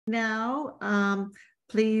Now,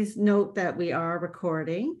 please note that we are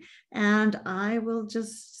recording, and I will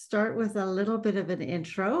just start with a little bit of an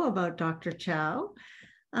intro about Dr. Chow.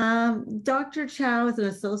 Dr. Chow is an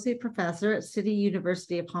associate professor at City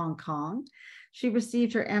University of Hong Kong. She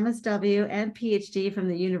received her MSW and PhD from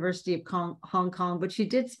the University of Hong Kong, but she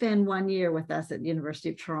did spend 1 year with us at the University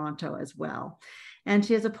of Toronto as well. And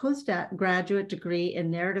she has a postgraduate degree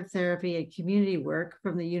in narrative therapy and community work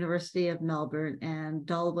from the University of Melbourne and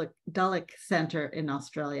Dulwich Centre in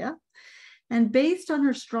Australia. And based on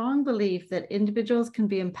her strong belief that individuals can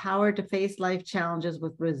be empowered to face life challenges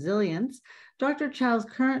with resilience, Dr. Chow's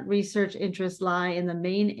current research interests lie in the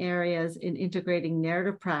main areas in integrating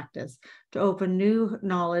narrative practice to open new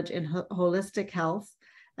knowledge in holistic health,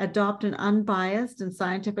 adopt an unbiased and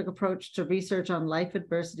scientific approach to research on life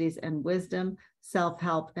adversities and wisdom,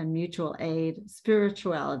 self-help and mutual aid,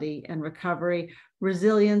 spirituality and recovery,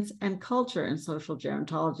 resilience and culture and social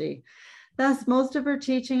gerontology. Thus, most of her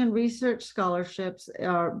teaching and research scholarships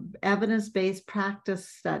are evidence-based practice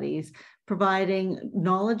studies, providing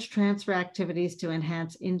knowledge transfer activities to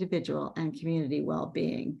enhance individual and community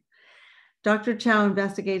well-being. Dr. Chow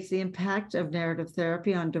investigates the impact of narrative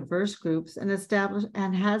therapy on diverse groups and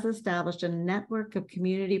has established a network of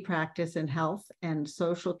community practice in health and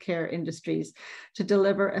social care industries to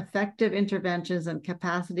deliver effective interventions and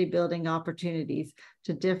capacity building opportunities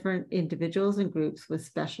to different individuals and groups with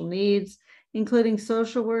special needs, including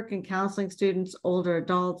social work and counseling students, older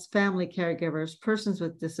adults, family caregivers, persons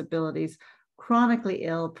with disabilities, chronically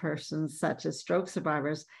ill persons such as stroke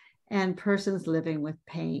survivors, and persons living with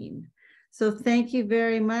pain. So thank you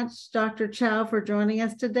very much, Dr. Chow, for joining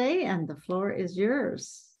us today, and the floor is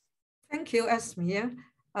yours. Thank you, Esther.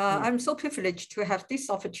 I'm so privileged to have this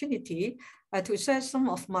opportunity to share some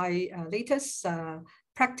of my latest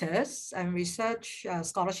practice and research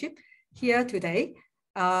scholarship here today.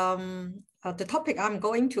 The topic I'm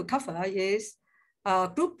going to cover is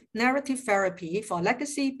group narrative therapy for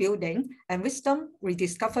legacy building and wisdom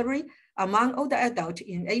rediscovery among older adults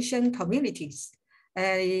in Asian communities,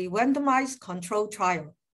 a randomized controlled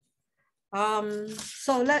trial.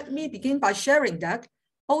 So let me begin by sharing that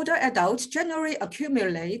older adults generally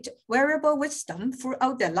accumulate variable wisdom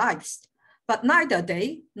throughout their lives, but neither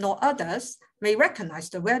they nor others may recognize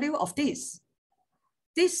the value of this.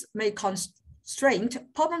 This may constrain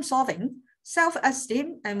problem solving,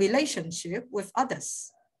 self-esteem, and relationship with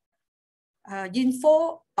others. In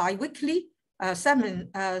 4 bi-weekly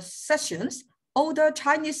sessions, older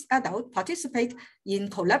Chinese adults participate in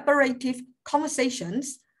collaborative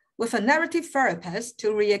conversations with a narrative therapist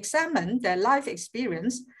to re-examine their life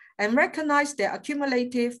experience and recognize their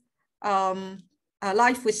accumulative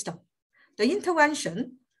life wisdom. The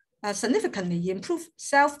intervention significantly improved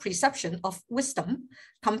self-perception of wisdom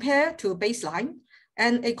compared to baseline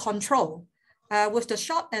and a control with the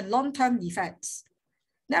short and long-term effects.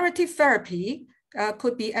 Narrative therapy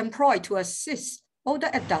could be employed to assist older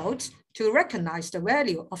adults to recognize the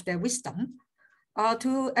value of their wisdom,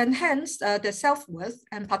 to enhance their self-worth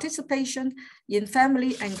and participation in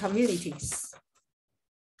family and communities.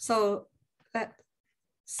 So let's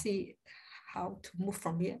see how to move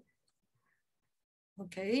from here.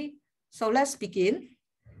 Okay, so let's begin.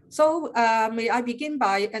 So may I begin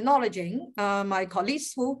by acknowledging my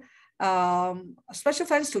colleagues who, special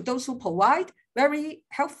thanks to those who provide very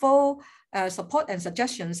helpful support and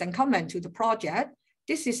suggestions and comment to the project.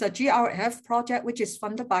 This is a GRF project which is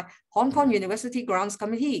funded by Hong Kong University Grants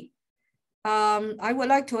Committee. I would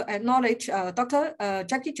like to acknowledge Dr.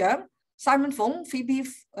 Jackie Zhang, Simon Fong, Phoebe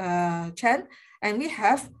Chen, and we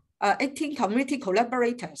have 18 community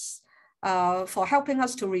collaborators for helping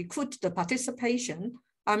us to recruit the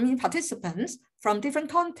participants from different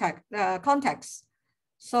contexts.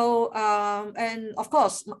 So, and of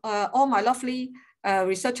course, all my lovely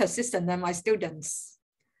research assistants and my students.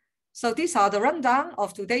 So these are the rundown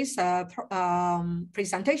of today's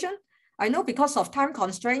presentation. I know because of time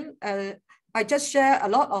constraint, I just share a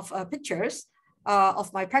lot of pictures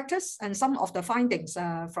of my practice and some of the findings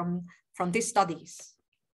from these studies.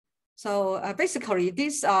 So basically,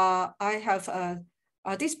 this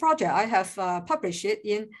this project I have published it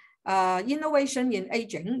in Innovation in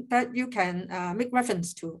Aging that you can make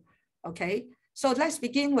reference to. Okay, so let's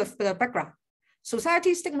begin with the background.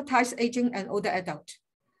 Society stigmatizes aging and older adult.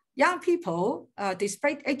 Young people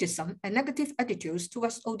display ageism and negative attitudes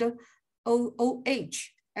towards old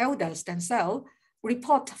age. Elders themselves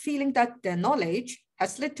report feeling that their knowledge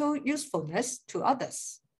has little usefulness to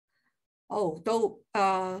others. Though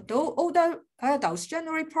older adults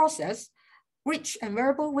generally possess rich and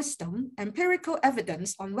variable wisdom, empirical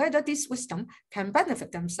evidence on whether this wisdom can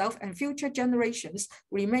benefit themselves and future generations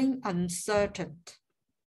remain uncertain.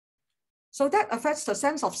 So that affects the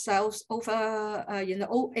sense of self over in the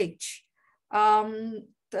old age. But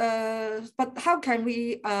how can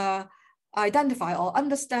we identify or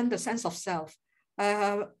understand the sense of self?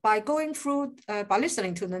 By going through, by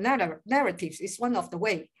listening to the narratives is one of the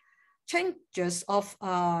way. Changes of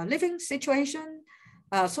living situation,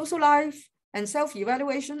 social life, and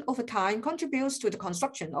self-evaluation over time contributes to the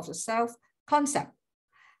construction of the self-concept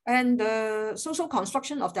and the social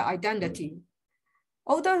construction of the identity.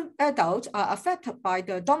 Older adults are affected by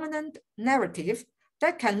the dominant narrative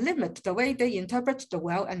that can limit the way they interpret the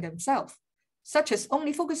world and themselves, such as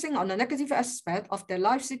only focusing on the negative aspect of their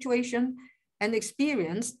life situation and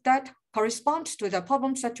experience that corresponds to their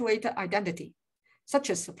problem-situated identity, such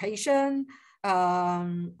as the patient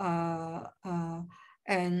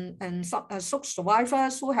and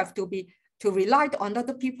survivors who have to rely on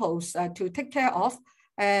other people to take care of,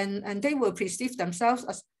 and they will perceive themselves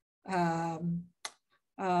as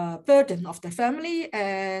burden of the family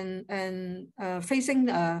and facing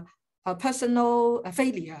a personal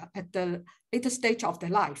failure at the later stage of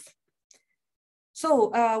their life.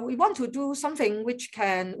 So we want to do something which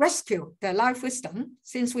can rescue their life wisdom,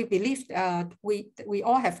 since we believe we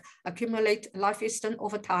all have accumulated life wisdom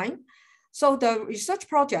over time. So the research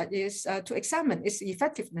project is to examine its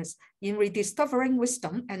effectiveness in rediscovering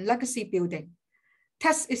wisdom and legacy building.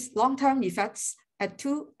 Test its long-term effects at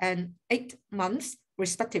 2 and 8 months,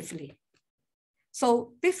 respectively.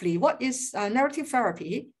 So briefly, what is narrative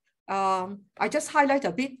therapy? I just highlight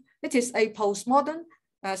a bit. It is a postmodern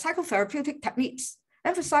psychotherapeutic techniques,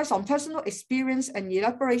 emphasize on personal experience and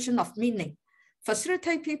elaboration of meaning,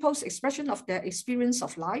 facilitate people's expression of their experience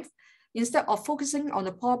of life. Instead of focusing on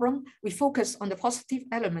the problem, we focus on the positive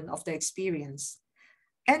element of the experience.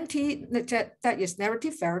 NT, that is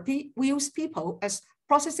narrative therapy, views people as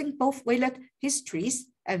processing both valid histories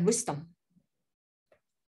and wisdom.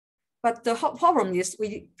 But the problem is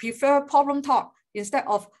we prefer problem talk instead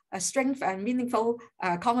of a strength and meaningful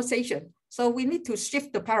conversation. So we need to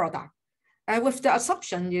shift the paradigm. And with the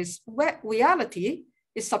assumption is where reality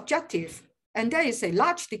is subjective, and there is a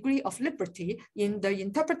large degree of liberty in the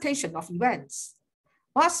interpretation of events.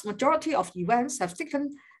 Vast majority of events have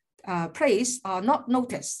taken place are not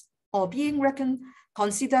noticed or being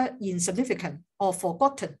considered insignificant or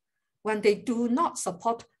forgotten when they do not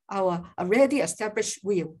support our already established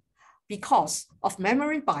view because of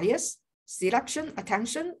memory bias, selection,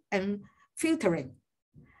 attention, and filtering.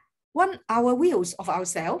 When our views of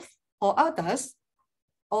ourselves or others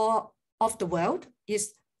or of the world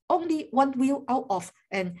is only one view out of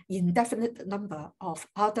an indefinite number of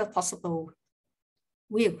other possible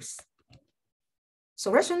views.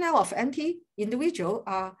 So rationale of anti-individual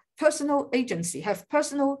are personal agency, have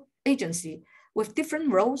personal agency with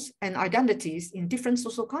different roles and identities in different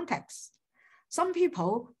social contexts. Some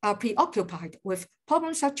people are preoccupied with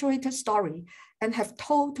problem-saturated story and have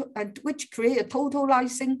which create a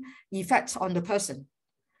totalizing effects on the person.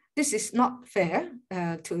 This is not fair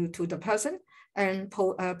to the person and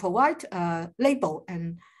provide label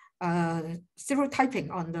and stereotyping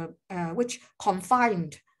on the which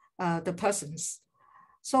confined the persons.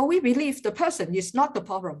 So we believe the person is not the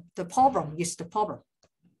problem is the problem.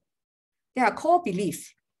 There are core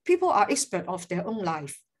beliefs. People are expert of their own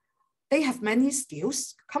life. They have many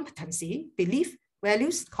skills, competency, belief,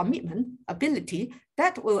 values, commitment, ability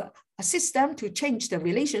that will assist them to change the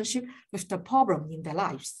relationship with the problem in their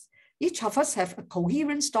lives. Each of us have a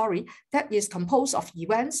coherent story that is composed of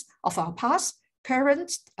events of our past,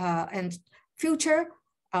 current, and future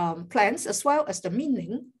plans, as well as the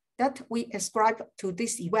meaning that we ascribe to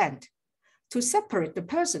this event. To separate the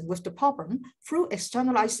person with the problem through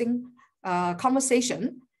externalizing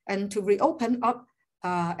conversation and to reopen up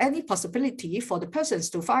any possibility for the persons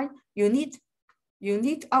to find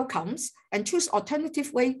unique outcomes and choose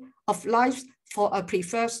alternative way of life for a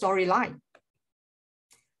preferred storyline.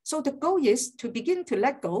 So the goal is to begin to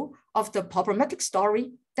let go of the problematic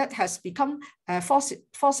story that has become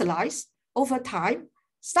fossilized over time,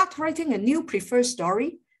 start writing a new preferred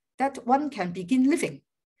story that one can begin living,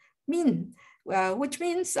 which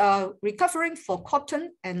means recovering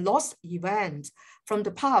forgotten and lost events from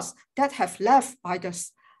the past that have left by the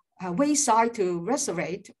wayside to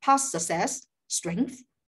resurrect past success, strength,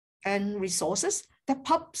 and resources that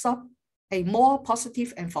pops up a more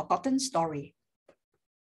positive and forgotten story.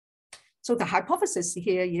 So the hypothesis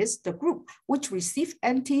here is the group which received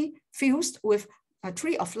NT fused with a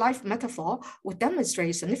tree of life metaphor would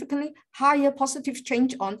demonstrate significantly higher positive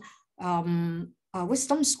change on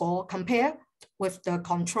wisdom score compared with the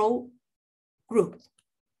control group.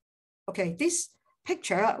 Okay, this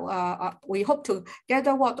picture, we hope to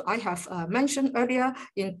gather what I have mentioned earlier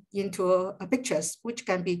into pictures which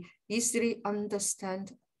can be easily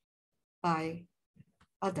understood by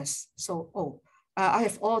others. So, I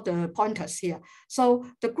have all the pointers here. So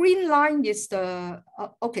the green line is the,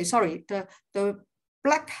 the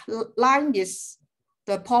black line is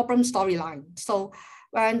the problem storyline. So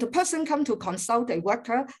when the person comes to consult a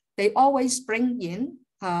worker, they always bring in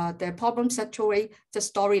the problem-saturated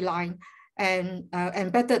storyline and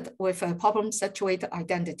embedded with a problem-saturated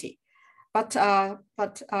identity. But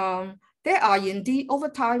there are indeed over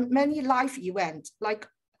time many life events, like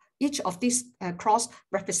each of these cross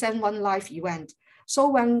represent one life event. So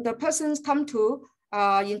when the persons come to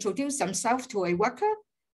introduce themselves to a worker,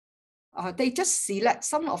 they just select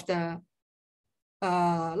some of the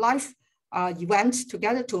life events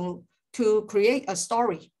together to create a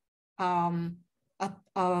story.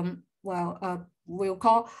 We'll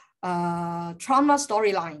call trauma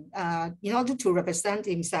storyline in order to represent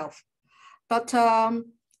himself. But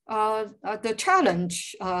the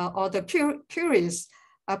challenge or the curious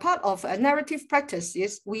part of a narrative practice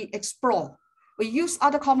is we explore. We use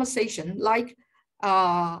other conversation like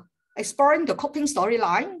exploring the coping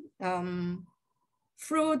storyline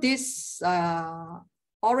through this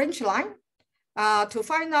orange line to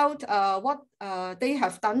find out what they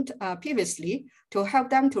have done previously to help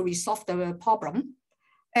them to resolve the problem,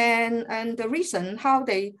 and the reason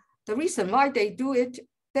why they do it.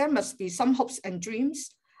 There must be some hopes and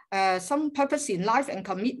dreams, some purpose in life and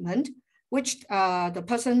commitment which the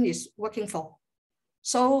person is working for.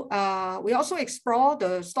 So we also explore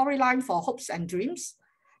the storyline for hopes and dreams,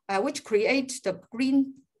 which creates the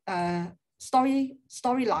green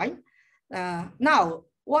storyline. Now,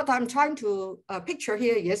 what I'm trying to picture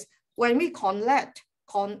here is when we connect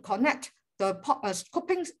the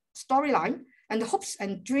coping storyline and the hopes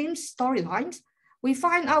and dreams storylines, we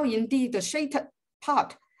find out indeed the shaded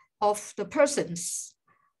part of the persons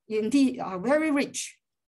indeed are very rich.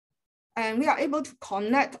 And we are able to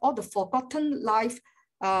connect all the forgotten life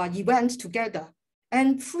events together.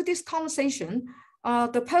 And through this conversation,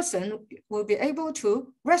 the person will be able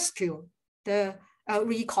to rescue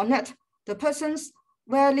reconnect the person's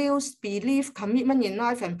values, belief, commitment in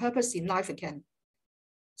life, and purpose in life again.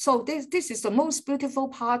 So this is the most beautiful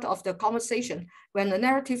part of the conversation when the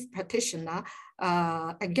narrative practitioner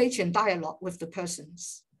engage in dialogue with the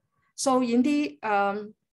persons. So indeed,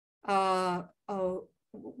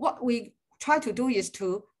 what we try to do is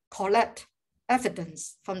to collect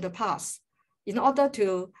evidence from the past in order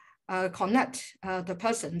to connect the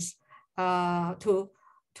persons to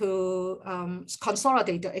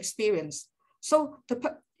consolidate the experience. So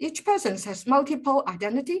each person has multiple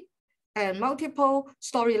identity and multiple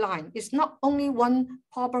storyline. It's not only one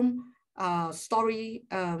problem story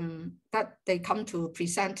that they come to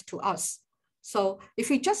present to us. So if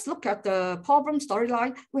we just look at the problem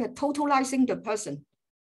storyline, we are totalizing the person,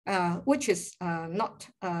 which is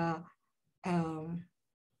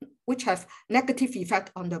which have negative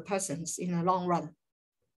effect on the persons in the long run.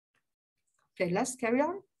 Okay, let's carry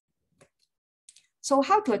on. So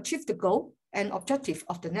how to achieve the goal and objective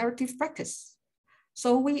of the narrative practice?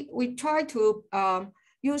 So we try to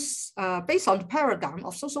use, based on the paradigm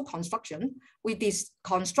of social construction, we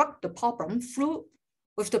construct the problem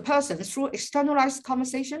with the persons through externalized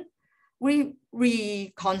conversation. We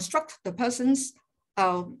reconstruct the persons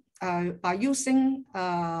by using,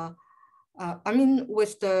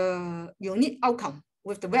 with the unique outcome,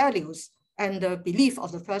 with the values and the belief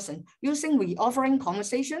of the person, using reoffering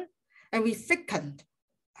conversation, and we thickening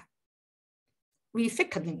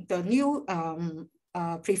the new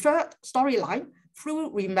preferred storyline through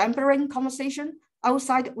remembering conversation,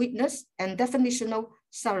 outside witness, and definitional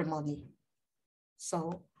ceremony.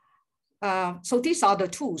 So, so these are the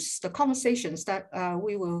tools, the conversations that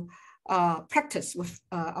we will practice with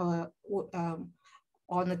on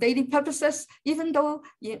a daily purposes, even though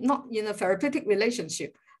not in a therapeutic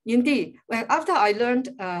relationship. Indeed, after I learned,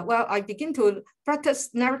 I began to practice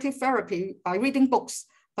narrative therapy by reading books.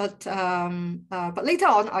 But later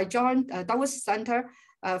on, I joined Taoist Center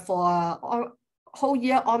for a whole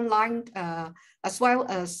year online, as well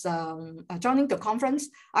as joining the conference.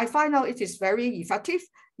 I find out it is very effective.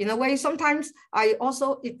 In a way, sometimes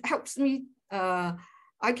it helps me.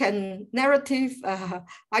 I can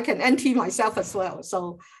empty myself as well.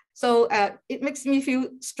 So it makes me feel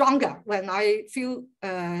stronger when I feel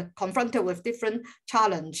confronted with different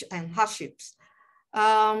challenge and hardships.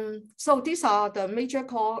 So these are the major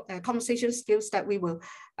core conversation skills that we will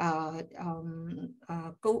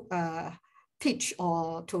teach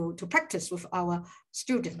or to practice with our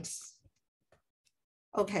students.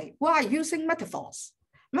 Okay, why using metaphors?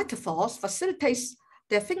 Metaphors facilitates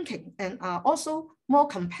their thinking and are also more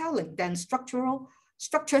compelling than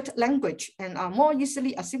structured language and are more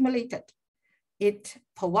easily assimilated. It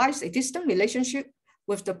provides a distant relationship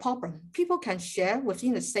with the problem. People can share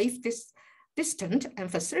within a safe distance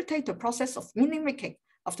and facilitate the process of meaning making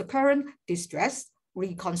of the current distress,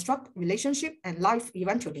 reconstruct relationship and life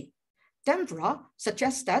eventually. Denborough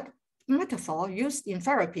suggests that metaphor used in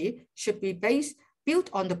therapy should be built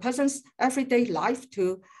on the person's everyday life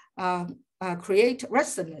to create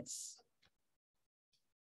resonance.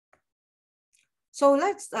 So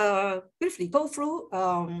let's briefly go through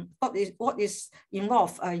what is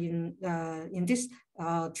involved in this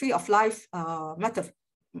tree of life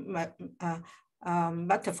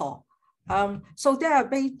metaphor. So there are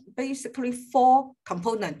basically 4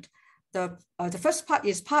 components. The first part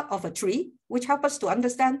is part of a tree, which helps us to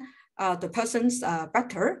understand the person's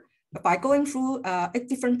better by going through 8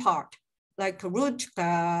 different parts, like root,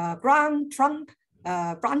 ground, trunk,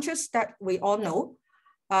 branches that we all know.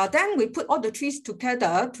 Then we put all the trees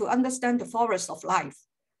together to understand the forest of life.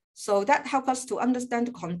 So that helps us to understand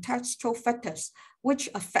the contextual factors which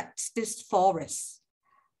affects this forest.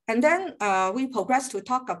 And then we progress to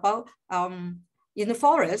talk about in the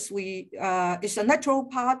forest, it's a natural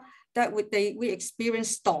part that we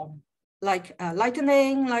experience storm, like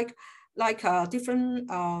lightning, like different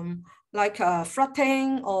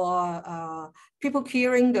flooding or people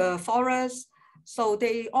clearing the forest. So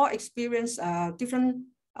they all experience different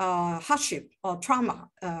hardship or trauma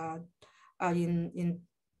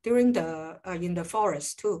during the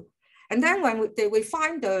forest too. And then when we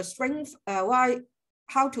find the strength,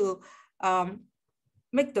 how to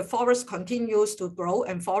make the forest continues to grow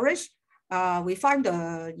and flourish, we find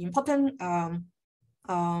the important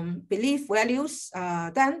belief values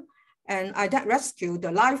then, and I then rescue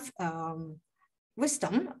the life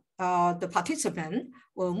wisdom. The participant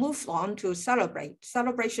will move on to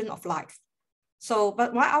celebration of life. So,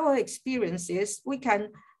 but what our experience is, we can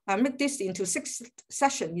make this into 6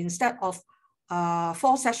 sessions instead of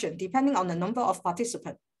 4 sessions, depending on the number of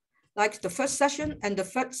participants. Like the first session and the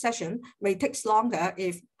third session may take longer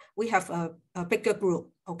if we have a bigger group,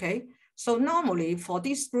 okay? So normally for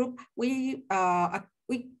this group, we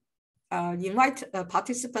invite a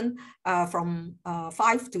participant from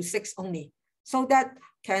 5 to 6 only, so that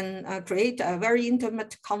can create a very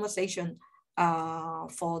intimate conversation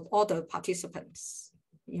for all the participants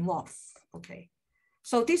involved, okay?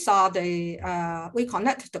 So these are the, we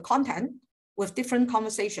connect the content with different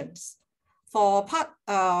conversations. For part,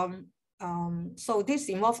 so this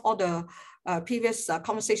involves all the previous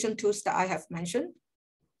conversation tools that I have mentioned.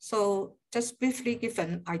 So just briefly give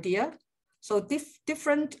an idea. So the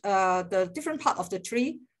different part of the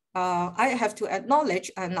tree, I have to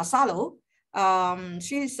acknowledge Nasalo.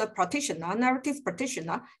 She is a practitioner, narrative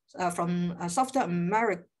practitioner from Southern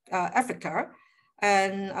Africa.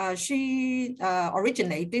 And she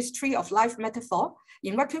originated this tree of life metaphor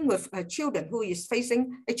in working with children who is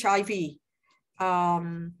facing HIV.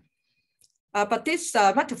 But this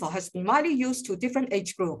metaphor has been widely used to different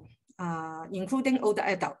age groups, including older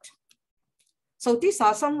adults. So these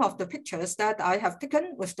are some of the pictures that I have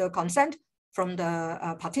taken with the consent from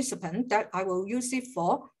the participant that I will use it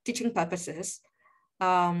for teaching purposes.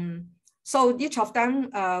 So each of them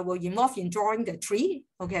will involve in drawing the tree,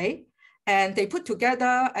 okay? And they put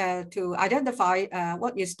together to identify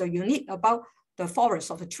what is the unique about the forest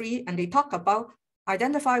of a tree, and they talk about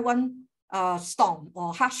identify one storm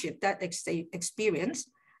or hardship that they experience,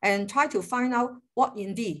 and try to find out what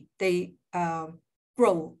indeed they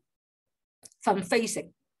grow from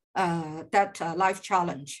facing that life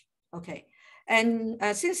challenge. Okay, and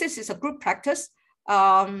since this is a group practice,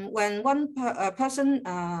 when one person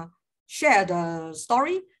share the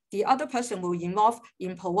story, the other person will involve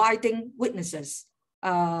in providing witnesses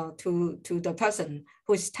to the person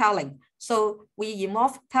who is telling. So we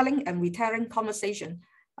involve telling and retelling conversation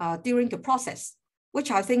during the process,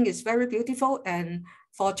 which I think is very beautiful. And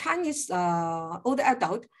for Chinese older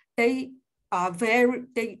adult, they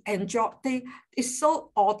enjoy, it's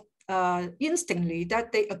so instantly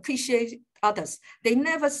that they appreciate others. They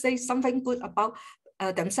never say something good about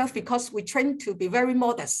themselves because we train to be very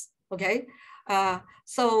modest, okay? By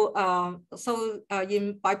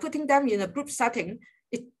putting them in a group setting,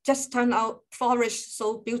 it just turned out flourish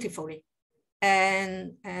so beautifully.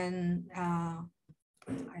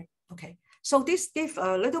 Okay, so this gives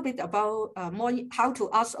a little bit about more how to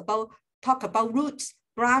talk about roots,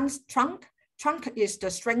 branch, trunk. Trunk is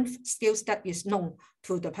the strength skills that is known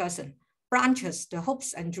to the person. branches, the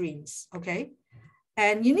hopes and dreams, okay?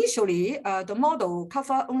 And initially, the model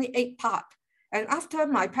covered only 8 parts. And after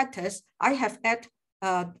my practice, I have added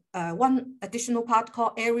one additional part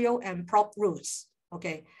called aerial and prop roots,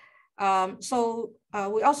 okay?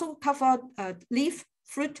 We also covered leaf,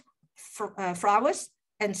 fruit, flowers,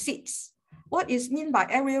 and seeds. What is meant by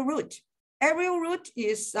aerial root? Aerial root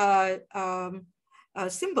is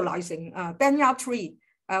symbolizing banyan tree.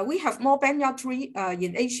 We have more banyan tree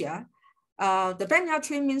in Asia. The banyan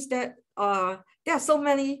tree means that there are so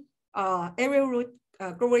many aerial root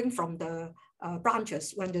growing from the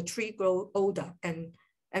branches when the tree grows older and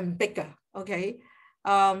bigger, okay?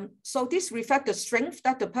 So this reflects the strength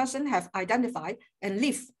that the person have identified and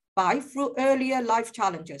lived by through earlier life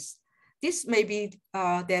challenges. This may be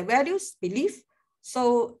their values, belief.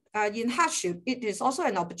 So in hardship, it is also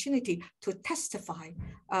an opportunity to testify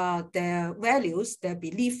their values, their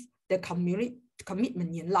belief, their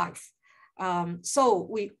commitment in life.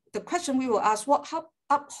 The question we will ask, what helped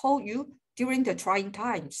uphold you during the trying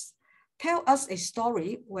times? Tell us a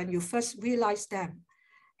story when you first realized them.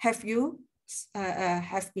 Have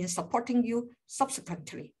been supporting you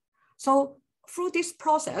subsequently? So through this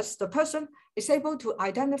process, the person is able to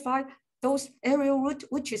identify those aerial roots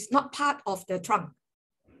which is not part of the trunk.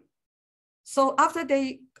 So after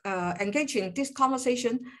they engage in this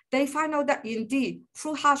conversation, they find out that indeed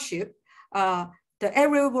through hardship, the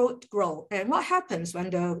aerial root grow. And what happens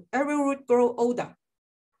when the aerial root grow older?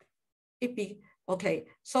 Okay,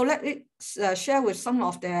 so let it share with some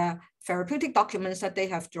of the therapeutic documents that they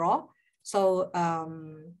have drawn. So,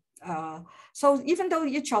 so even though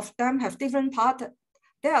each of them have different parts,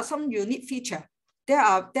 there are some unique feature.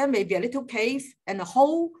 There may be a little cave and a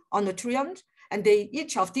hole on the trunk, and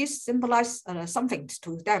each of these symbolize something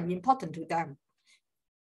to them, important to them.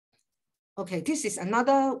 Okay, this is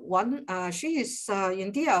another one. She is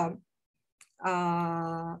indeed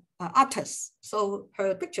artist, so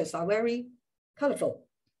her pictures are very colorful.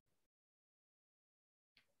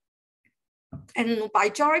 And by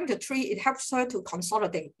drawing the tree, it helps her to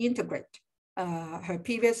consolidate, integrate her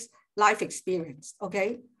previous life experience,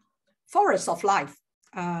 okay? Forest of life.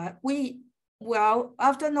 After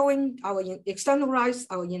knowing externalize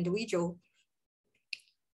our individual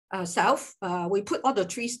self, we put all the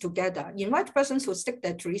trees together, invite persons who stick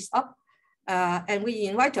their trees up, and we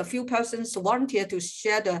invite a few persons to volunteer to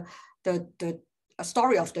share the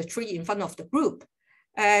story of the tree in front of the group.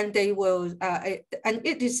 And they will, and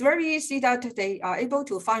it is very easy that they are able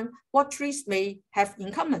to find what trees may have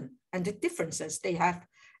in common and the differences they have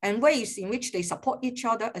and ways in which they support each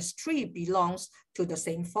other as tree belongs to the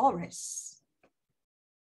same forest.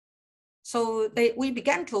 So we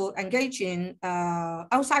began to engage in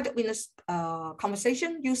outside the witness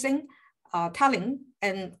conversation using telling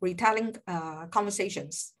and retelling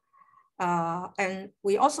conversations. And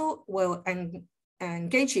we also will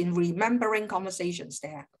engage in remembering conversations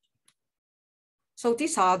there. So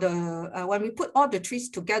these are the, when we put all the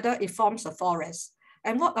trees together, it forms a forest.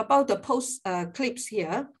 And what about the post clips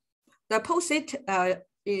here? The post-it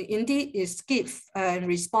indeed is gifts and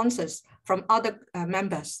responses from other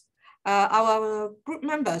members. Our group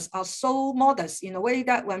members are so modest in a way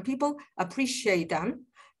that when people appreciate them,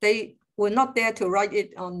 they will not dare to write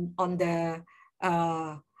it on the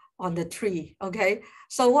tree, okay?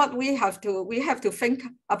 So what we have to think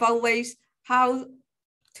about ways how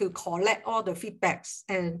to collect all the feedbacks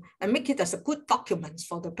and make it as a good documents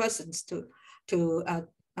for the persons to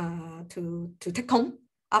take home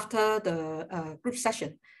after the group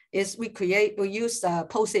session. Is we use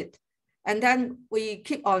post-it, and then we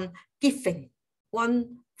keep on giving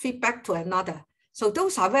one feedback to another. So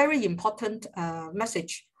those are very important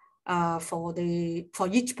message for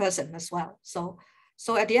each person as well. So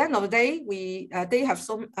at the end of the day, they have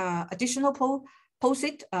some additional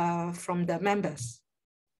post-it from the members.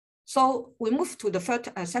 So we move to the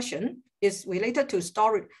third session, is related to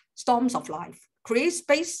storms of life. Create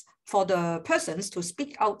space for the persons to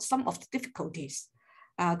speak out some of the difficulties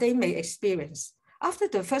they may experience. After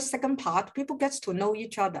the second part, people get to know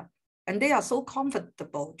each other, and they are so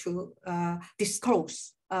comfortable to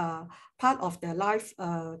disclose part of their life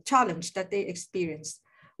challenge that they experience.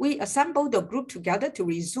 We assemble the group together to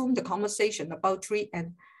resume the conversation about tree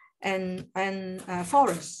and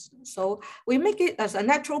forests. So we make it as a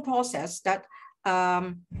natural process that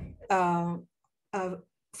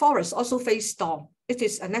forests also face storm. It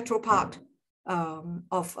is a natural part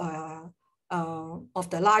of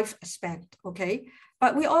the life span, okay?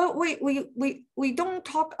 But we don't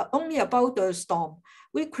talk only about the storm.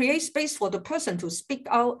 We create space for the person to speak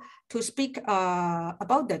out, to speak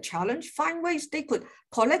about the challenge, find ways they could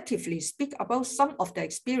collectively speak about some of the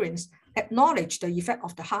experience, acknowledge the effect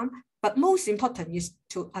of the harm, but most important is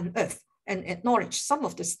to unearth and acknowledge some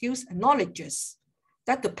of the skills and knowledges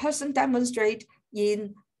that the person demonstrate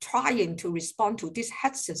in trying to respond to these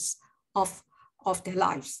hazards of their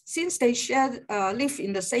lives. Since they live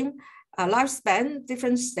in the same lifespan,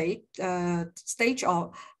 different stage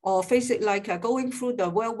or face it like going through the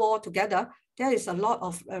World War together, there is a lot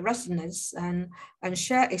of resonance and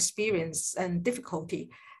shared experience and difficulty.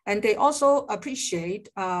 And they also appreciate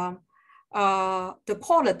the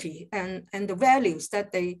quality and the values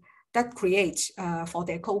that create for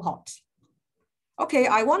their cohorts. Okay,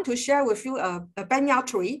 I want to share with you a banyan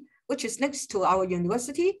tree, which is next to our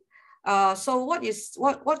university. So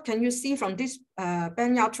what can you see from this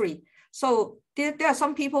banyan tree? So there are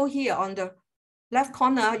some people here on the left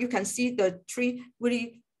corner. You can see the tree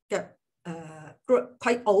really get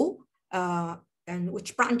quite old and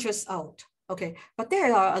which branches out. Okay, but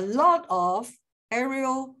there are a lot of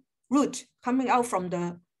aerial root coming out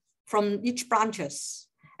from each branches.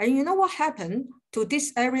 And you know what happened to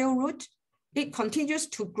this aerial root? It continues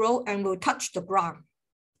to grow and will touch the ground.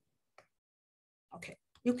 Okay,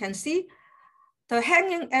 you can see the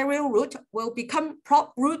hanging aerial root will become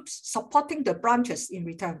prop roots supporting the branches in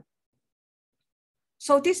return.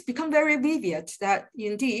 So this becomes very vivid that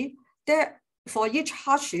indeed, there for each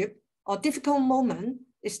hardship or difficult moment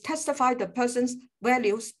is testify the person's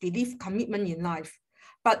values, belief, commitment in life.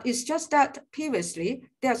 But it's just that previously,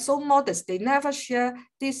 they are so modest, they never share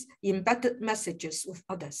these embedded messages with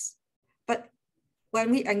others. But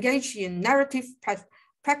when we engage in narrative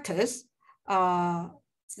practice,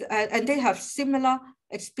 and they have similar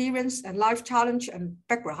experience and life challenge and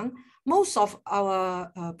background, most of our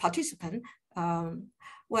participants,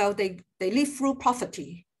 well, they live through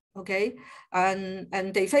poverty, okay?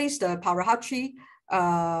 And they face the patriarchy,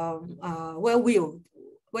 well-willed,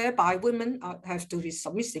 whereby women have to be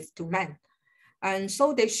submissive to men. And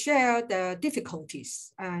so they share the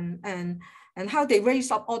difficulties and how they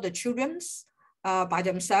raise up all the children by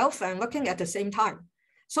themselves and working at the same time.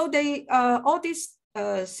 So they, all these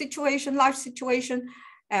life situation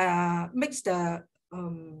makes the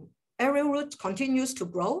aerial root continues to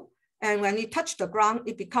grow. And when it touches the ground,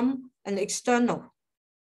 it becomes an external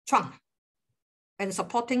trunk and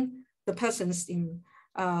supporting the persons in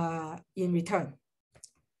return.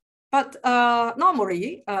 But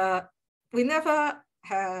normally, we never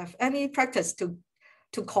have any practice to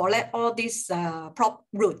collect all these prop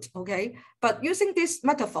root, okay? But using this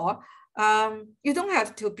metaphor, you don't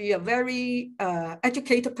have to be a very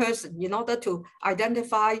educated person in order to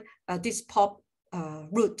identify this prop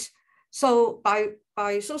root. So by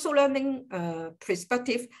social learning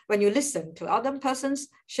perspective, when you listen to other persons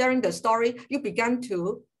sharing the story, you begin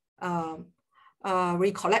to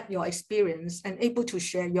recollect your experience and able to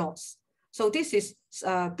share yours. So this is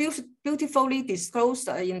beautifully disclosed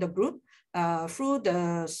in the group through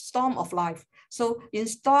the storm of life. So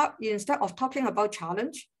instead of talking about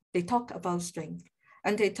challenge, they talk about strength,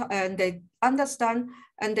 and they understand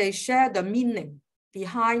and they share the meaning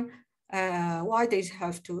behind why they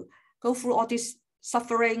have to go through all these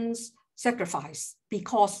sufferings, sacrifice,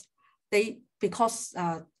 because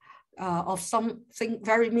of something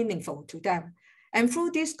very meaningful to them. And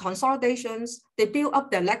through these consolidations, they build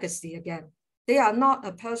up their legacy again. They are not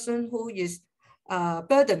a person who is a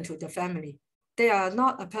burden to the family. They are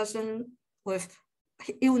not a person with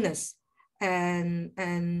illness and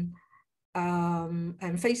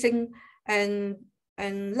facing and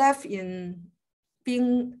left in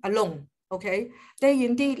being alone. Okay, they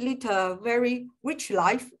indeed lead a very rich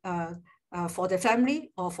life for the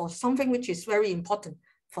family or for something which is very important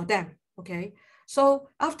for them. Okay, so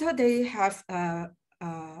after they have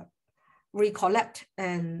recollect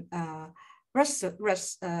and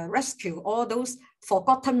rescue all those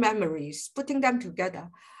forgotten memories, putting them together,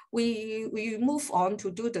 we move on to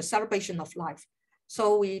do the celebration of life.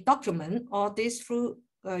 So we document all this through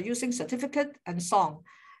using certificate and song,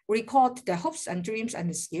 record their hopes and dreams and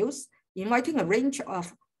the skills, inviting a range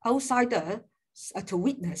of outsiders to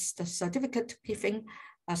witness the certificate giving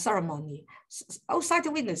ceremony.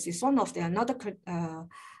 Outsider witness is one of the another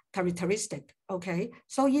characteristic. Okay,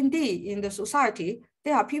 so indeed in the society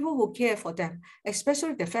there are people who care for them,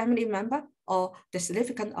 especially the family member or the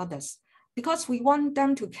significant others, because we want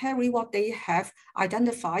them to carry what they have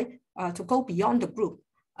identified to go beyond the group,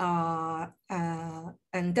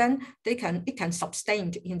 and then it can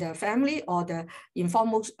sustain in their family or the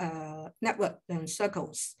informal network and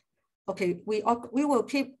circles. Okay, we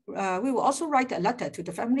will also write a letter to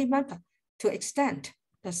the family member to extend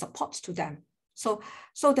the supports to them. So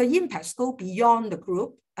the impacts go beyond the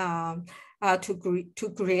group to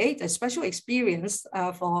create a special experience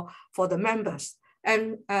for the members.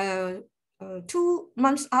 And 2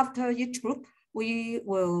 months after each group, we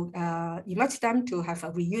will invite them to have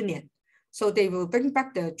a reunion. So they will bring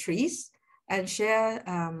back the trees and share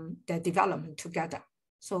their development together.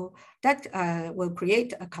 So that will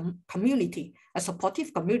create a community, a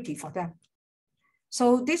supportive community for them.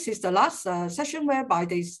 So this is the last session whereby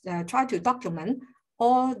they try to document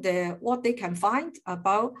all what they can find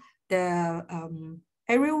about the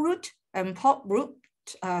aerial route and port route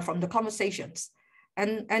from the conversations.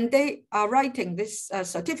 And they are writing this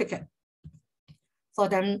certificate for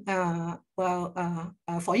them,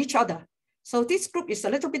 for each other. So this group is a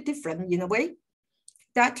little bit different in a way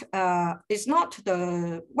that it's not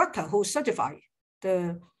the worker who certify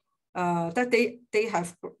that they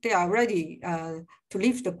are ready to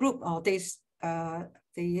leave the group, or they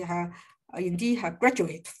have indeed have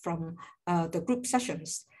graduated from the group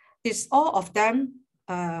sessions. It's all of them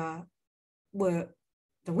were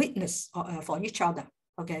the witness for each other.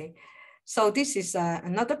 Okay, so this is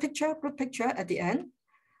another picture, group picture at the end.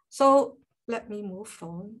 So let me move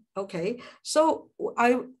on. Okay, so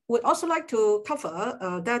I would also like to cover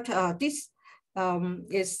that this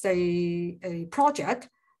is a project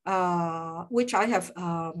which I have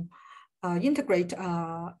integrate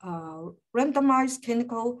randomized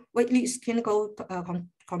clinical waitlist clinical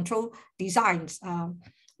control designs,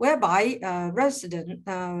 whereby resident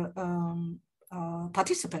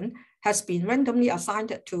participant has been randomly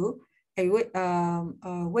assigned to a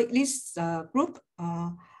waitlist group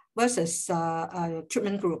versus a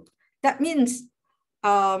treatment group. That means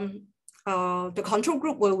the control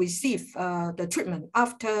group will receive the treatment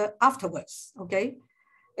afterwards. Okay,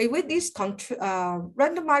 a waitlist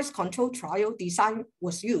randomized control trial design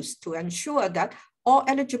was used to ensure that all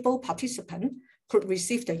eligible participants could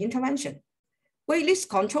receive the intervention. Waitlist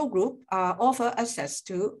control group offer access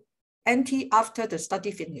to NT after the study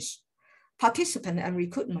finished. Participant and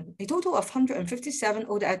recruitment, a total of 157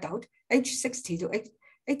 older adults aged 60 to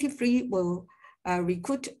 83 will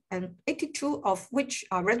recruit, and 82 of which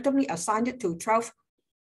are randomly assigned to 12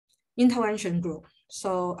 intervention group.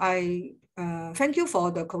 So I thank you for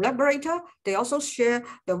the collaborator. They also share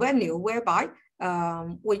the venue whereby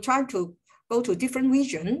we try to go to different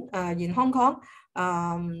regions in Hong Kong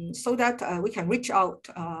so that we can reach out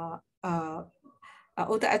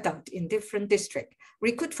older adult in different districts.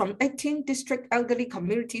 Recruit from 18 district elderly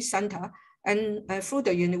community center and through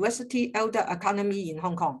the University Elder Academy in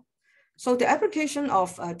Hong Kong. So the application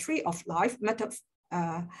of Tree of Life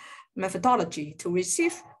methodology to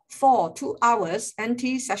receive 4 2-hour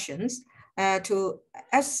NT sessions to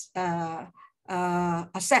assess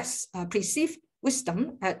perceived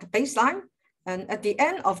wisdom at the baseline, and at the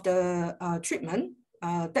end of the treatment,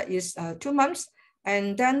 that is 2 months,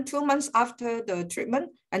 and then 2 months after the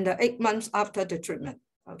treatment, and the 8 months after the treatment.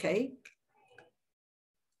 Okay.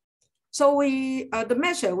 So the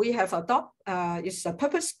measure we have adopted is a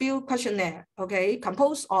purpose-built questionnaire. Okay,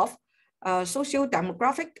 composed of social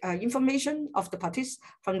demographic information of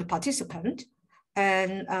from the participant,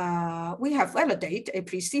 and we have validated a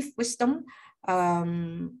perceived wisdom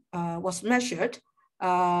was measured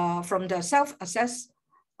from the self-assessed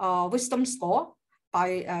wisdom score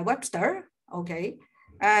by Webster. Okay,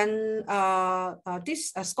 and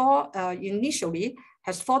this score initially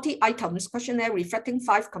has 40 items questionnaire reflecting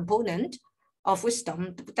 5 components of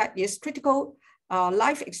wisdom, that is critical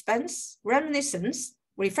life expense, reminiscence,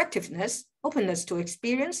 reflectiveness, openness to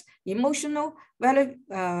experience, emotional value,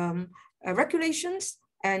 regulations,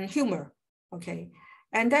 and humor. Okay,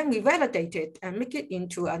 and then we validate it and make it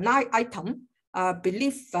into a 9-item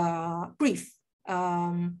belief brief,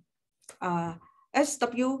 SAW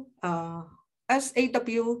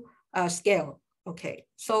scale. Okay,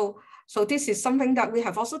 so this is something that we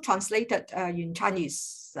have also translated in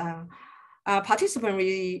Chinese. Participant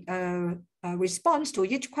responds to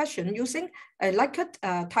each question using a Likert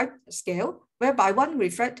type scale, whereby 1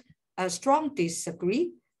 reflect a strong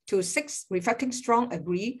disagree to 6 reflecting strong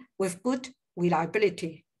agree with good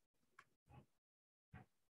reliability.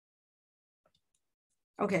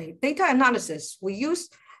 Okay, data analysis. We use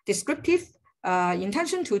descriptive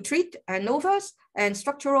intention to treat ANOVAs and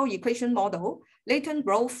structural equation model, latent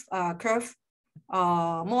growth curve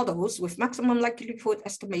models with maximum likelihood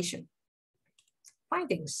estimation.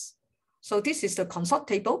 Findings. So this is the consult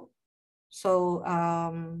table. So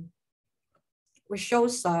which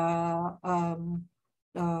shows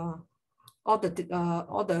all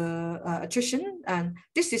the attrition, and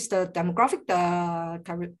this is the demographic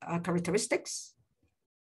characteristics.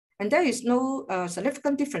 And there is no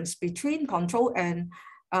significant difference between control and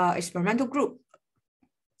experimental group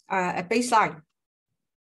at baseline.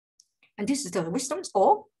 And this is the wisdom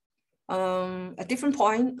score at different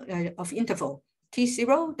point of interval.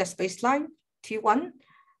 T0, that's baseline, T1,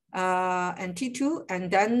 and T2,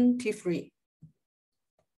 and then T3.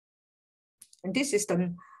 And this is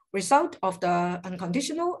the result of the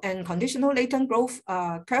unconditional and conditional latent growth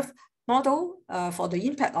curve model for the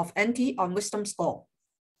impact of NT on wisdom score.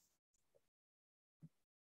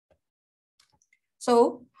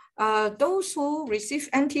 So those who receive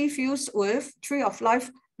NT fused with tree of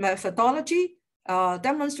life methodology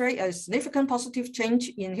demonstrate a significant positive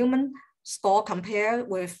change in human score compared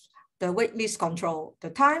with the waitlist control.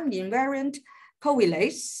 The time invariant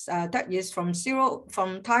correlates, that is from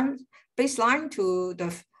time baseline to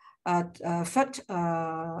the third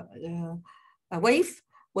wave,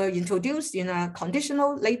 were introduced in a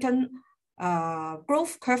conditional latent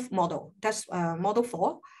growth curve model. That's model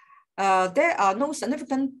 4. There are no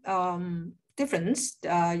significant difference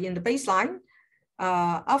in the baseline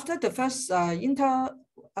after the first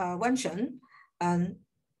intervention, and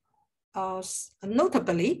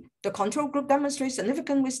notably, the control group demonstrates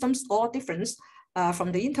significant wisdom score difference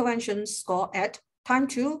from the intervention score at time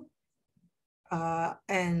 2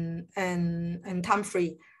 and time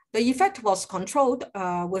 3. The effect was controlled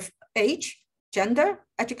with age, gender,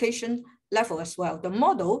 education level as well. The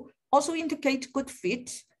model also indicates good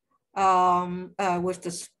fit with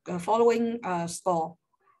the following score.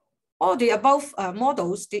 All the above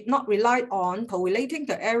models did not rely on correlating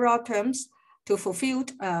the error terms to fulfill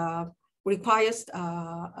requires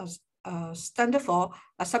standard for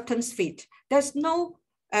acceptance fit. There's no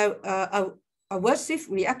aversive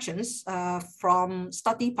reactions from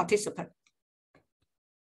study participant.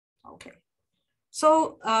 Okay,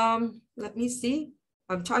 so let me see.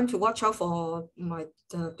 I'm trying to watch out for my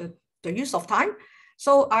the use of time.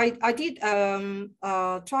 So I did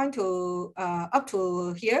trying to up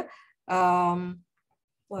to here.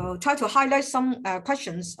 Well, try to highlight some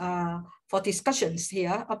questions for discussions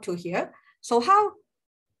here up to here. So how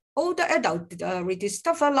older adult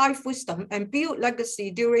rediscover life wisdom and build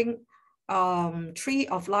legacy during tree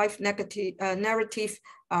of life narrative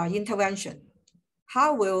intervention?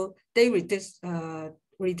 How will they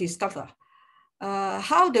rediscover?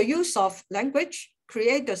 How the use of language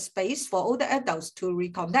create the space for older adults to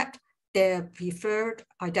reconnect their preferred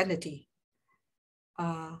identity?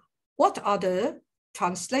 What are the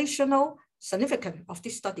translational significance of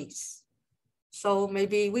these studies? So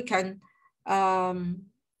maybe we can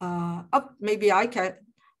maybe I can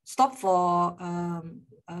stop for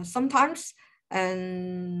sometimes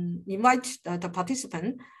and invite the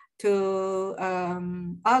participant to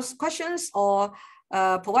ask questions or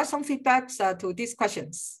provide some feedbacks to these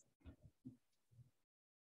questions.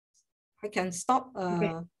 I can stop.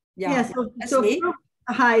 Okay. Yeah, so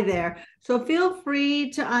hi there. So feel free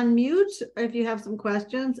to unmute if you have some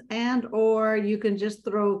questions, and or you can just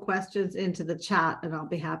throw questions into the chat and I'll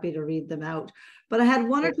be happy to read them out. But I had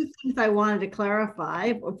one or two things I wanted to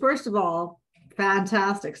clarify. First of all,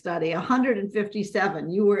 fantastic study,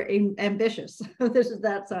 157. You were ambitious.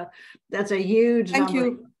 That's a huge Thank number.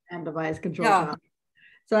 you. Randomized control trial.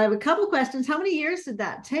 So I have a couple questions. How many years did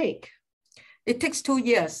that take? It takes 2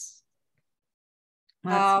 years.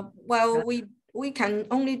 Well, we can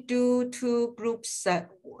only do 2 groups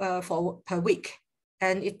per week,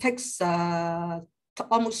 and it takes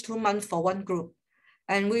almost 2 months for one group.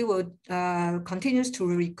 And we would continue to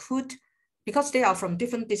recruit because they are from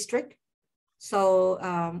different districts. So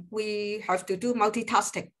we have to do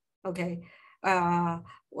multitasking. Okay.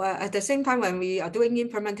 Well, at the same time, when we are doing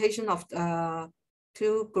implementation of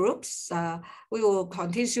 2 groups, we will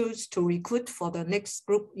continue to recruit for the next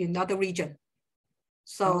group in another region.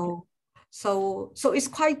 So, so it's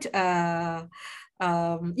quite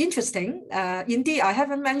interesting. Indeed, I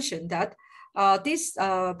haven't mentioned that this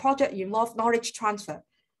project involves knowledge transfer.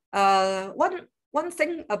 One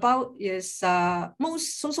thing about is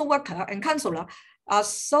most social worker and counselor are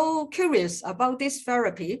so curious about this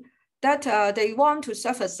therapy that they want to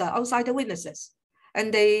serve as outsider witnesses,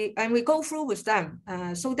 and we go through with them.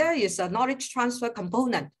 So there is a knowledge transfer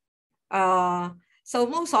component. So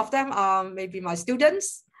most of them are maybe my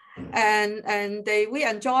students, and we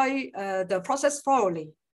enjoy the process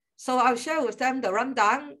thoroughly. So I'll share with them the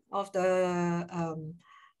rundown of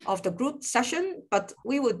the group session, but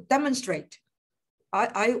we will demonstrate.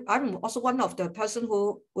 I'm also one of the person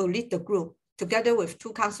who will lead the group together with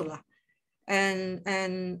 2 counselors. and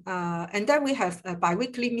then we have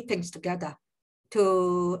bi-weekly meetings together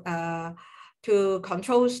to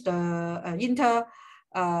control the inter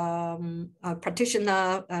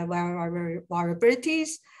practitioner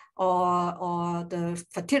variabilities or the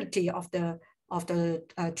fertility of the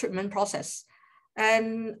treatment process,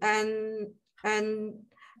 and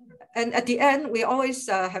at the end we always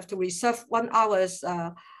have to reserve 1 hour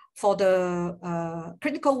for the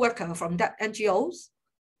clinical worker from that NGOs,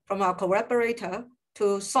 from our collaborator,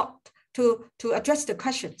 to address the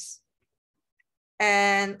questions.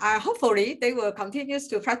 And hopefully they will continue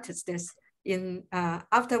to practice this in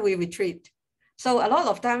after we retreat. So a lot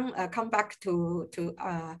of them come back to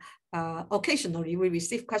occasionally we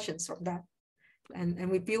receive questions from that, and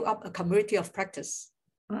we build up a community of practice.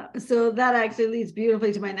 So that actually leads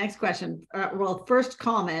beautifully to my next question. Well, first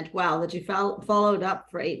comment, wow, that you followed up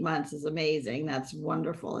for 8 months is amazing. That's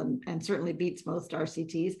wonderful, and certainly beats most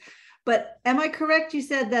RCTs. But am I correct? You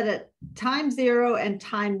said that at time 0 and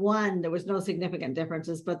time 1, there was no significant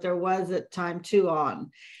differences, but there was at time 2 on.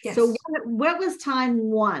 Yes. So what was time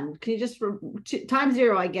 1? Can you just, time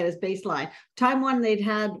 0 I get as baseline. Time 1, they'd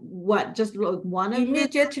had what? Just one of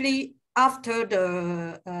immediately after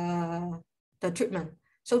the treatment.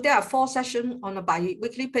 So there are 4 sessions on a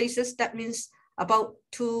bi-weekly basis. That means about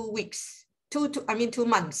 2 weeks, 2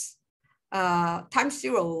 months. Time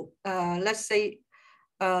 0, let's say,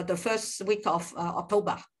 the first week of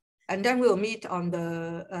October, and then we'll meet on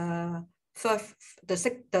the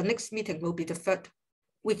next meeting will be the 3rd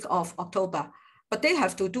week of October. But they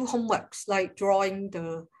have to do homeworks like drawing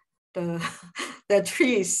the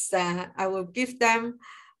trees. I will give them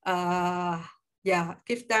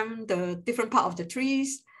give them the different part of the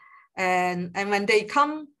trees, and when they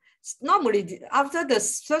come, normally after the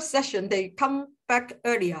first session they come back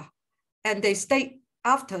earlier, and they stay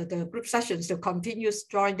after the group sessions to continue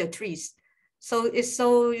drawing the trees. So it's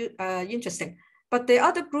so interesting. But the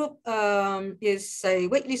other group is a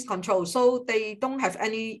waitlist control, so they don't have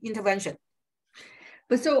any intervention.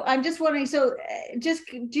 But so I'm just wondering, so just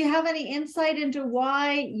do you have any insight into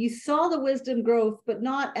why you saw the wisdom growth, but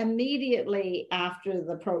not immediately after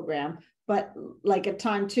the program, but like at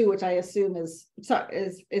time 2, which I assume is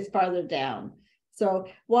farther down? So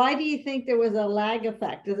why do you think there was a lag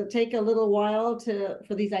effect? Does it take a little while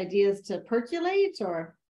for these ideas to percolate,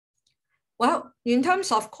 or? Well, in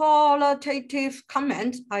terms of qualitative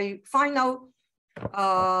comments, I find out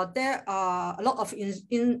there are a lot of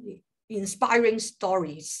inspiring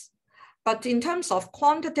stories. But in terms of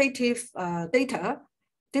quantitative data,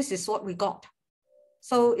 this is what we got.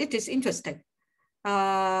 So it is interesting.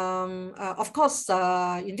 Of course,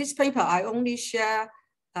 in this paper, I only share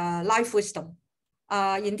life wisdom.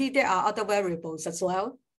 Indeed, there are other variables as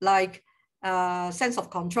well, like sense of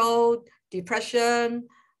control, depression,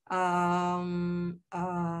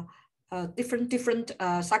 different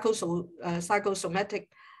psychosomatic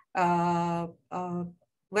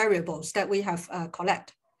variables that we have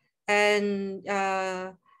collect, and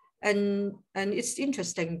it's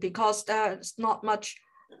interesting because there's not much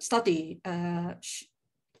studying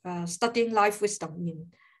life wisdom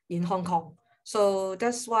in Hong Kong. So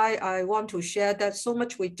that's why I want to share that. So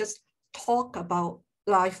much we just talk about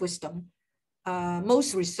life wisdom.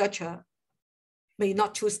 Most researchers may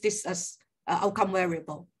not choose this as an outcome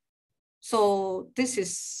variable. So this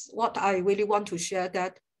is what I really want to share,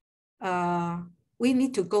 that we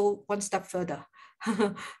need to go one step further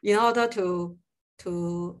in order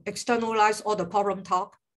to externalize all the problem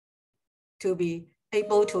talk, to be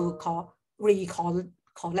able to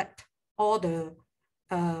collect all the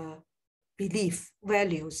belief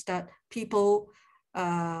values that people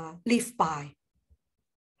live by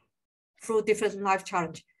through different life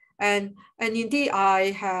challenge. And indeed,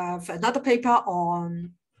 I have another paper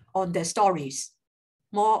on their stories,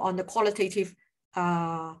 more on the qualitative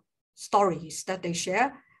stories that they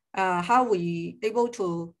share, how we able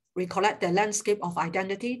to recollect the landscape of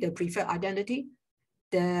identity, the preferred identity.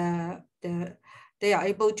 They are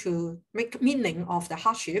able to make meaning of the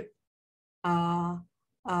hardship.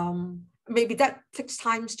 Maybe that takes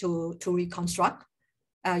time to reconstruct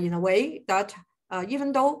in a way that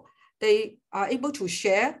even though they are able to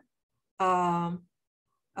share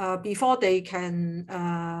before they can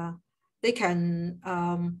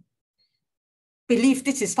believe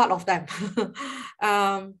this is part of them.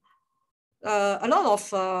 A lot of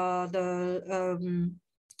the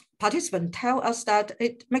participants tell us that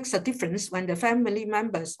it makes a difference when the family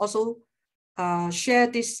members also share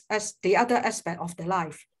this as the other aspect of their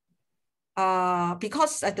life.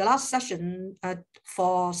 Because at the last session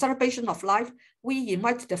for celebration of life, we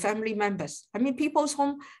invite the family members. I mean, people's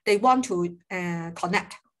home, they want to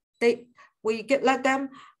connect. we give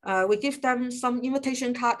them some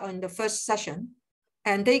invitation card on the first session,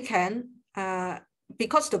 and they can,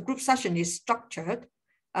 because the group session is structured,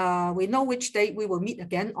 we know which day we will meet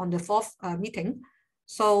again on the fourth meeting.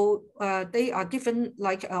 So they are given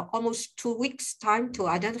like almost 2 weeks time to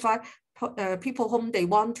identify people whom they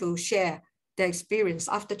want to share their experience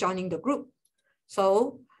after joining the group.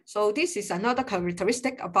 So this is another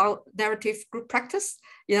characteristic about narrative group practice,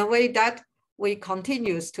 in a way that we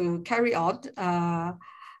continue to carry on.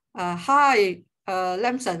 Hi,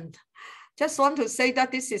 Lamson. Just want to say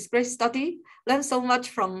that this is great study. Learned so much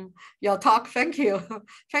from your talk. Thank you.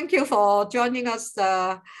 Thank you for joining us,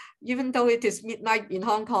 even though it is midnight in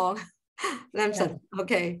Hong Kong. Lamson, yeah.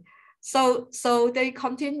 Okay. So they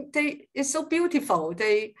continue. It's so beautiful.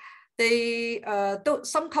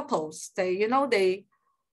 Some couples, they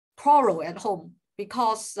quarrel at home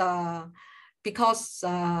because that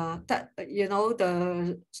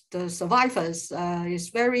the survivors is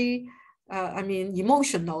very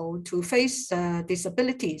emotional to face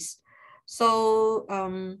disabilities. So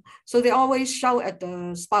they always shout at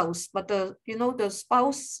the spouse, but the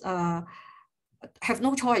spouse have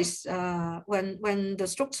no choice. When the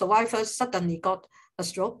stroke survivors suddenly got a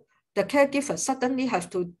stroke, the caregiver suddenly have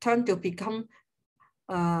to turn to become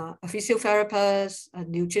a physiotherapist, a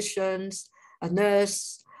nutrition, a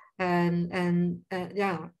nurse, and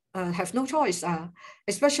have no choice.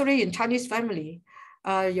 Especially in Chinese family,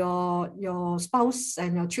 your spouse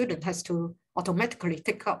and your children has to automatically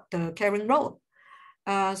take up the caring role.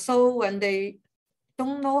 So when they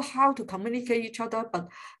don't know how to communicate each other, but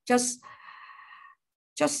just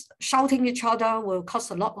shouting each other will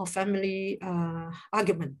cause a lot of family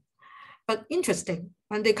argument. But interesting,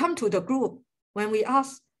 when they come to the group, when we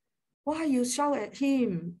ask, why you shout at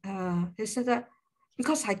him? They said that,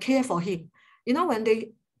 because I care for him. When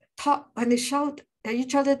they talk, when they shout at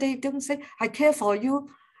each other, they don't say, I care for you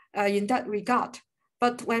in that regard.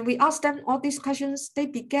 But when we ask them all these questions, they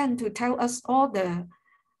began to tell us all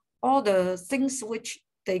the things which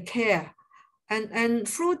they care. And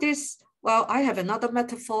through this, well, I have another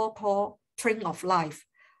metaphor called train of life.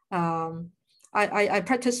 I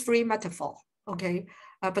practice 3 metaphor, okay?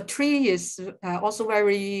 But 3 is also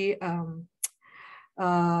very,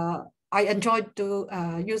 I enjoy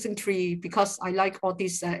using 3 because I like all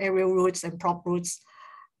these aerial routes and prop routes.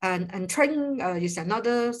 And train is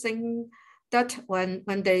another thing that when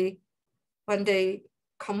they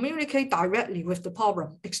communicate directly with the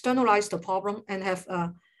problem, externalize the problem, and have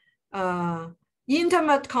a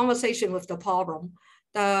intimate conversation with the problem,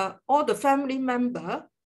 all the family member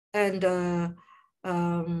and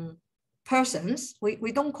persons,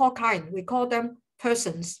 we don't call kind, we call them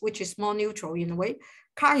persons, which is more neutral in a way.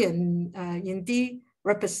 Kind indeed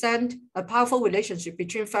represent a powerful relationship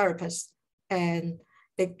between therapists, and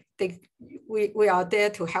we are there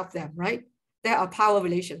to help them, right? There are power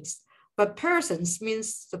relations. But persons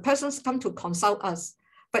means the persons come to consult us,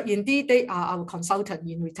 but indeed they are our consultant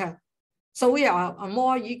in return. So we are a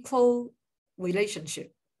more equal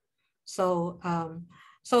relationship. So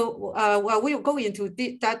well, we'll go into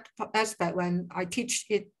that aspect when I teach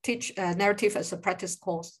narrative as a practice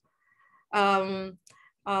course. But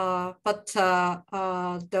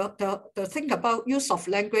the thing about use of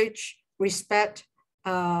language, respect,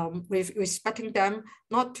 with respecting them,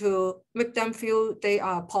 not to make them feel they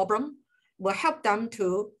are a problem, will help them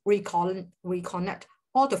to reconnect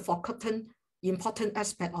all the forgotten important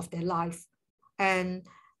aspect of their life. And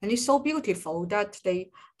it's so beautiful that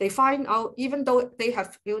they find out, even though they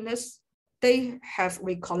have illness, they have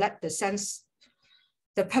recollect the sense,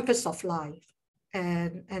 the purpose of life.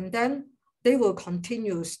 And then they will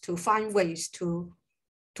continue to find ways to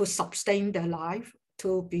sustain their life,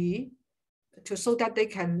 so that they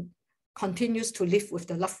can continue to live with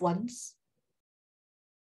the loved ones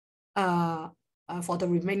for the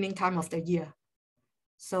remaining time of the year.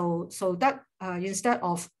 So that instead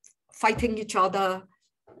of fighting each other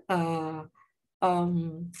in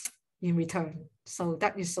return. So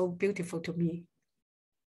that is so beautiful to me.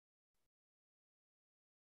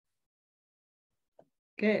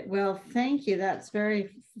 Good. Well, thank you. That's very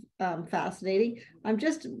fascinating. I'm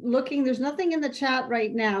just looking, there's nothing in the chat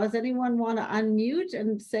right now. Does anyone want to unmute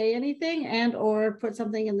and say anything and or put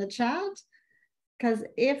something in the chat? Because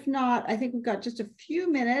if not, I think we've got just a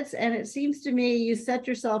few minutes, and it seems to me you set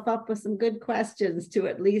yourself up with some good questions to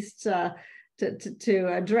at least to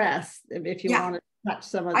address if you want to touch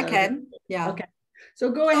some of those. I can, yeah. Okay.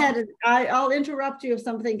 So go ahead, and I'll interrupt you if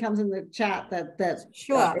something comes in the chat that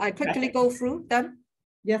sure, I quickly go through them.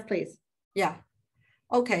 Yes, please. Yeah.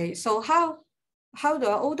 Okay, so how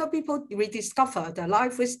the older people rediscover their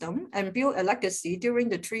life wisdom and build a legacy during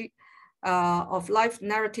the of life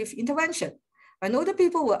narrative intervention. When older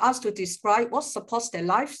people were asked to describe what supports their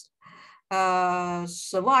lives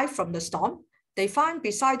survive from the storm, they find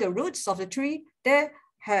beside the roots of the tree, they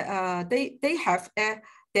have their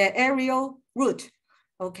aerial root,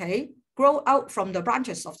 okay, grow out from the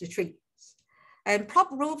branches of the tree. And prop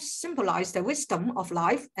roofs symbolize the wisdom of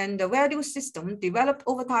life and the value system developed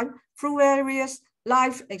over time through various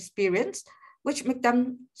life experience, which make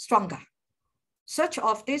them stronger. Such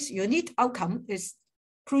of this unique outcome is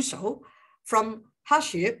crucial. From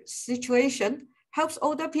hardship situation helps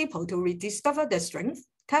older people to rediscover their strength,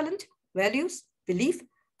 talent, values, belief,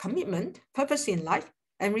 commitment, purpose in life,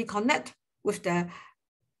 and reconnect with their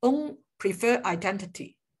own preferred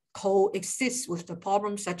identity, coexist with the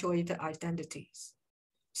problem-saturated identities.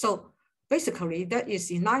 So basically, that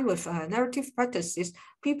is in line with narrative practices.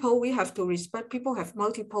 We have to respect people have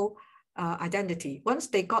multiple identity. Once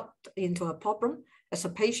they got into a problem as a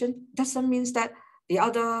patient, doesn't mean that the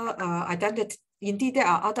other identity, indeed there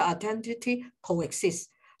are other identity coexist.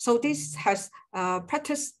 So this has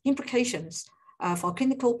practice implications for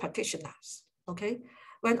clinical practitioners, okay?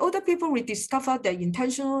 When older people rediscover their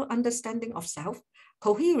intentional understanding of self,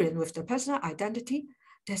 coherent with the personal identity,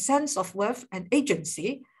 their sense of worth and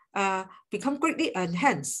agency become greatly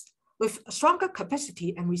enhanced with stronger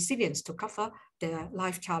capacity and resilience to cover their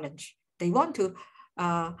life challenge. They want to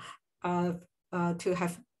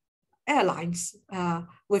have airlines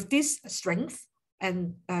with this strength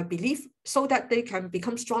and belief so that they can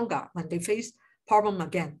become stronger when they face problem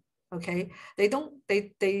again. Okay, they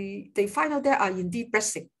find out there are indeed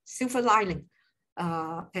blessing, silver lining,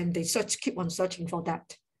 and they keep on searching for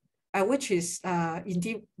that, which is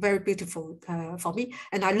indeed very beautiful for me.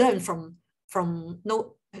 And I learned from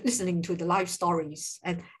listening to the life stories,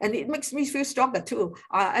 and it makes me feel stronger too.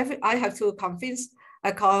 I have to confess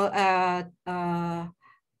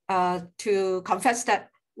that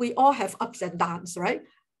we all have ups and downs, right?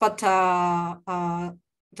 But the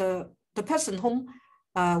person whom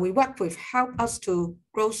we work with help us to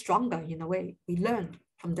grow stronger in a way. We learn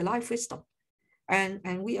from the life wisdom,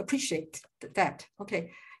 and we appreciate that.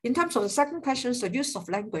 Okay. In terms of the second question, the use of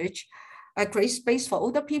language creates space for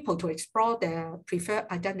older people to explore their preferred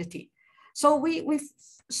identity. So we've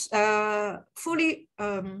fully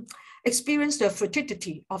experienced the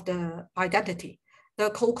fragility of the identity, the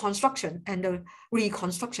co-construction and the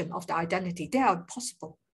reconstruction of the identity. They are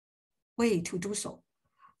possible way to do so.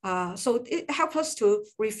 So it helps us to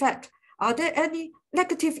reflect, are there any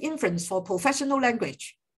negative influence for professional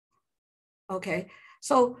language? Okay,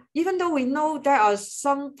 so even though we know there are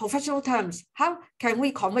some professional terms, how can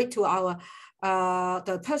we convey to our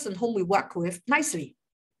the person whom we work with nicely?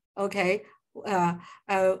 Okay,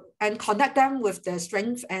 and connect them with their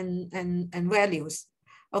strengths and values.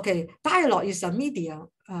 Okay, dialogue is a media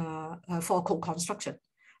for co-construction.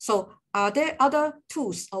 So are there other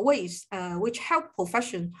tools or ways which help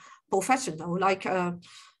professional like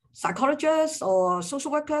psychologists or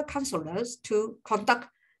social worker counselors to conduct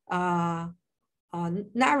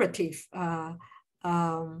narrative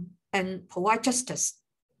and provide justice,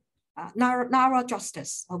 narrow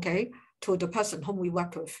justice, okay, to the person whom we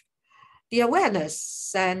work with? The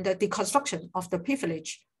awareness and the deconstruction of the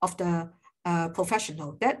privilege of the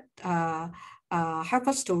professional that help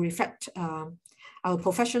us to reflect our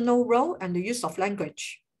professional role and the use of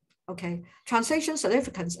language. Okay, translation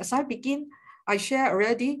significance. As I begin, I share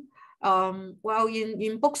already. Well,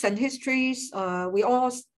 in books and histories, we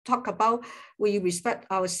all talk about we respect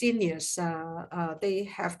our seniors. They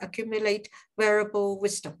have accumulated variable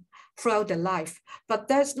wisdom throughout their life, but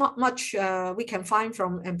there's not much we can find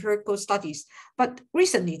from empirical studies. But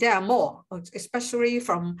recently there are more, especially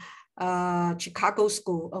from Chicago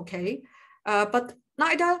School. Okay, but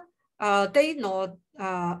neither they nor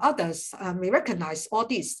others may recognize all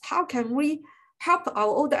this. How can we help our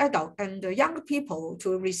older adult and the younger people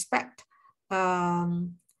to respect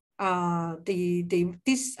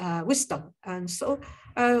this wisdom? And so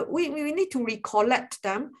we need to recollect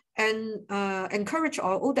them and encourage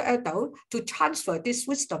our older adult to transfer this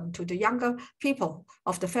wisdom to the younger people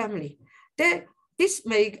of the family. This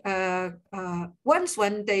may, once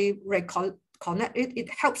when they connect it, it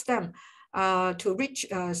helps them to reach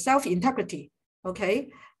self-integrity, okay,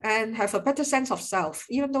 and have a better sense of self,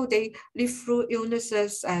 even though they live through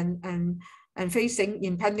illnesses and facing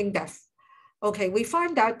impending death. Okay, we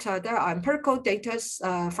find that there are empirical data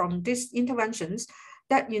from these interventions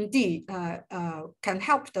that indeed can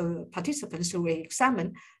help the participants to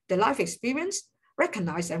re-examine their life experience,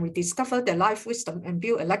 recognize and rediscover their life wisdom, and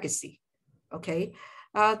build a legacy. Okay,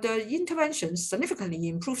 the interventions significantly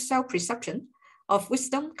improve self-perception of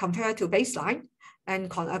wisdom compared to baseline, and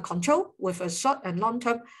control with a short and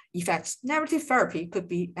long-term effects. Narrative therapy could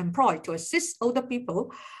be employed to assist older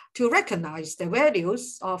people to recognize the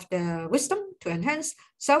values of their wisdom, to enhance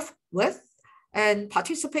self-worth and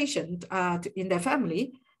participation in their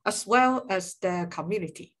family, as well as their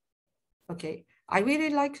community. Okay, I really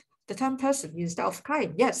like the term person instead of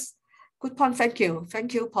client. Yes, good point. Thank you.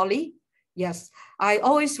 Thank you, Polly. Yes, I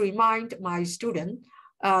always remind my student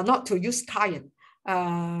not to use client.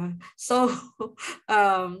 So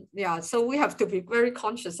we have to be very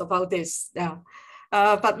conscious about this. Yeah.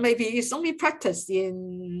 But maybe it's only practiced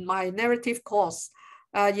in my narrative course.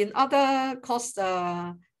 In other course,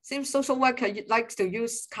 seems social worker likes to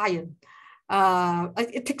use client.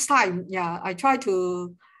 It takes time. Yeah, I try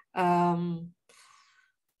to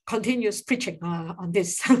continuous preaching on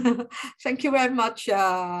this. Thank you very much,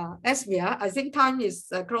 Esmia. I think time is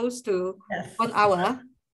close to 1 hour.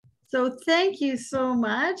 So thank you so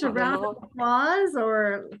much. A round of applause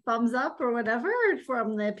or thumbs up or whatever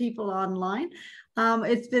from the people online.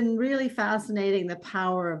 It's been really fascinating, the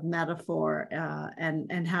power of metaphor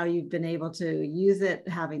and how you've been able to use it,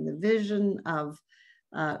 having the vision of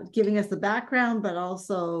giving us the background, but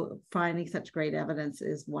also finding such great evidence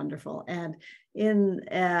is wonderful. And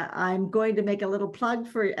I'm going to make a little plug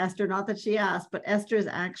for Esther, not that she asked, but Esther is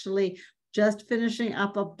actually just finishing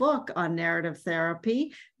up a book on narrative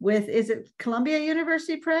therapy with, is it Columbia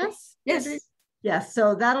University Press? Yes. Yes,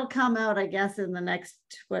 so that'll come out, I guess, in the next,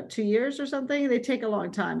 2 years or something? They take a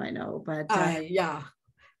long time, I know, but yeah.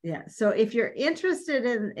 So if you're interested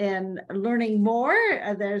in learning more,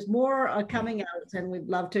 there's more coming out, and we'd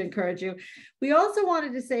love to encourage you. We also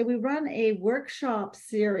wanted to say we run a workshop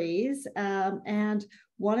series, and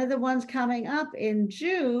one of the ones coming up in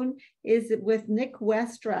June is with Nick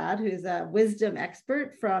Westrad, who's a wisdom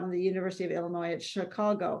expert from the University of Illinois at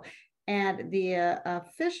Chicago. And the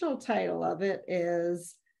official title of it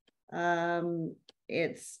is,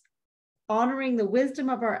 it's Honoring the Wisdom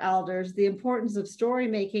of Our Elders, the Importance of Story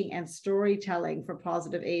Making and Storytelling for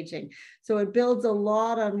Positive Aging. So it builds a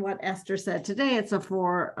lot on what Esther said today. It's a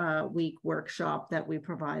 4-week workshop that we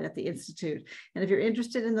provide at the Institute. And if you're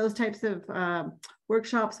interested in those types of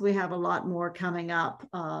workshops, we have a lot more coming up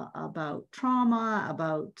about trauma,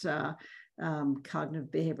 about cognitive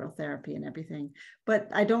behavioral therapy and everything. But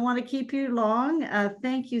I don't want to keep you long.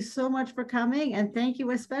 Thank you so much for coming. And thank you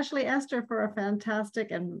especially, Esther, for a fantastic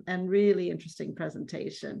and really interesting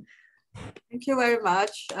presentation. Thank you very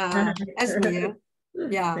much, Esmia.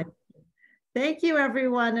 Yeah. Thank you,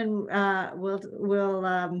 everyone. And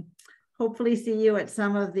we'll hopefully see you at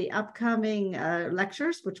some of the upcoming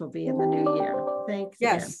lectures, which will be in the new year. Thanks.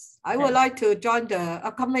 Yes, again. I would like to join the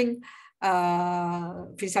upcoming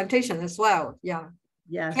presentation as well. Yeah.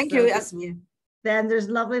 Yes. Thank you, Esmia. Then there's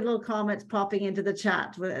lovely little comments popping into the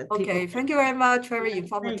chat. Okay. Thank you very much. Very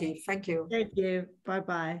informative. Thank you. Thank you.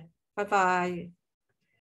 Bye-bye. Bye-bye.